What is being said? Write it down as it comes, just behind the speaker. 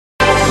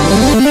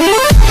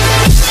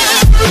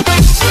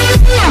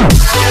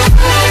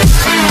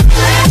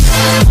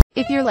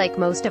winner like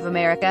most of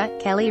America,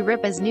 Kelly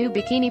Ripa's new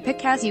bikini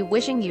pic has you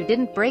wishing you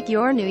didn't break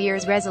your New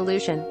Year's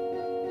resolution.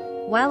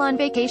 While on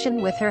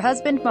vacation with her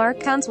husband Mark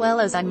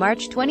Consuelos on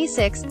March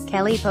 26,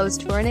 Kelly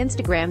posed for an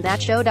Instagram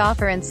that showed off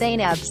her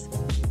insane abs.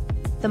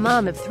 The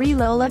mom of three,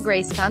 Lola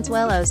Grace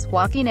Consuelos,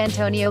 Joaquin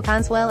Antonio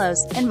Consuelos,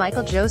 and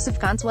Michael Joseph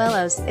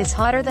Consuelos, is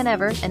hotter than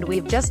ever, and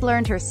we've just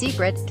learned her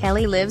secret.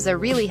 Kelly lives a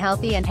really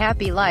healthy and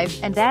happy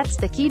life, and that's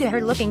the key to her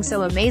looking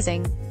so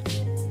amazing.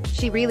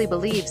 She really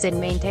believes in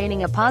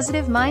maintaining a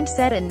positive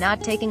mindset and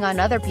not taking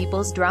on other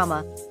people's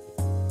drama.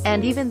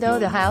 And even though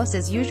the house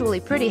is usually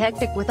pretty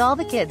hectic with all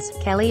the kids,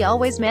 Kelly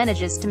always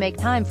manages to make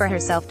time for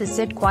herself to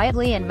sit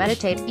quietly and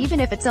meditate, even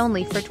if it's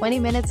only for 20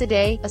 minutes a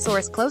day, a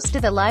source close to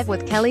the Live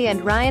with Kelly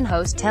and Ryan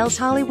host tells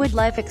Hollywood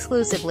Life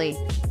exclusively.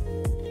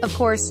 Of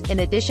course, in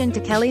addition to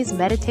Kelly's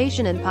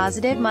meditation and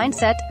positive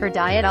mindset, her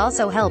diet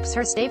also helps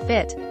her stay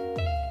fit.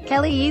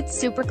 Kelly eats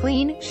super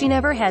clean, she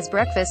never has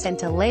breakfast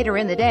until later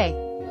in the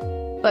day.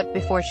 But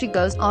before she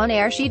goes on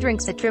air, she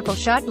drinks a triple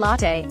shot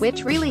latte,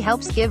 which really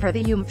helps give her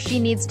the oomph she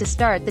needs to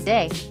start the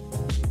day.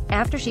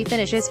 After she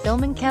finishes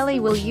filming, Kelly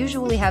will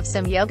usually have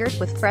some yogurt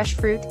with fresh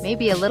fruit,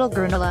 maybe a little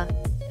granola.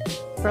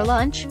 For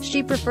lunch,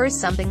 she prefers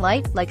something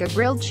light, like a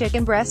grilled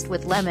chicken breast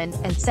with lemon,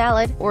 and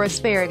salad, or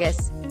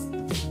asparagus.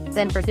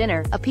 Then for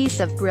dinner, a piece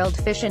of grilled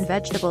fish and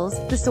vegetables,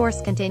 the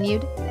source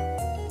continued.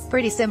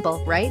 Pretty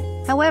simple, right?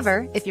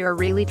 However, if you're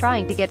really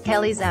trying to get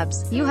Kelly's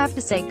abs, you have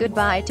to say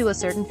goodbye to a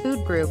certain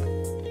food group.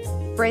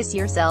 Brace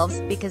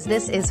yourselves, because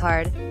this is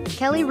hard.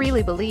 Kelly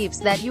really believes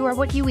that you are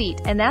what you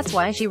eat, and that's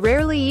why she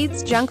rarely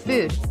eats junk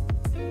food.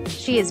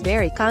 She is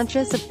very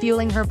conscious of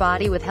fueling her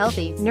body with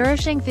healthy,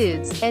 nourishing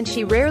foods, and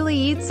she rarely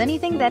eats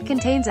anything that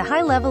contains a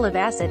high level of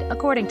acid,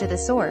 according to the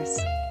source.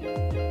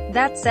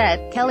 That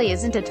said, Kelly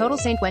isn't a total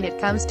saint when it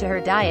comes to her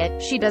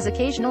diet. She does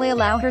occasionally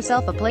allow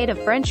herself a plate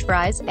of French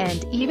fries,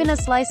 and even a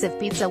slice of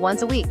pizza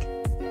once a week.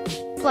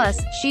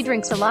 Plus, she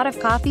drinks a lot of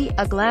coffee,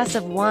 a glass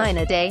of wine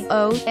a day,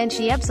 and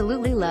she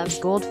absolutely loves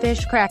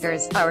goldfish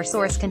crackers, our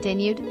source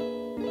continued.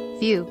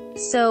 Phew.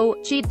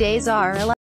 So, cheat days are allowed.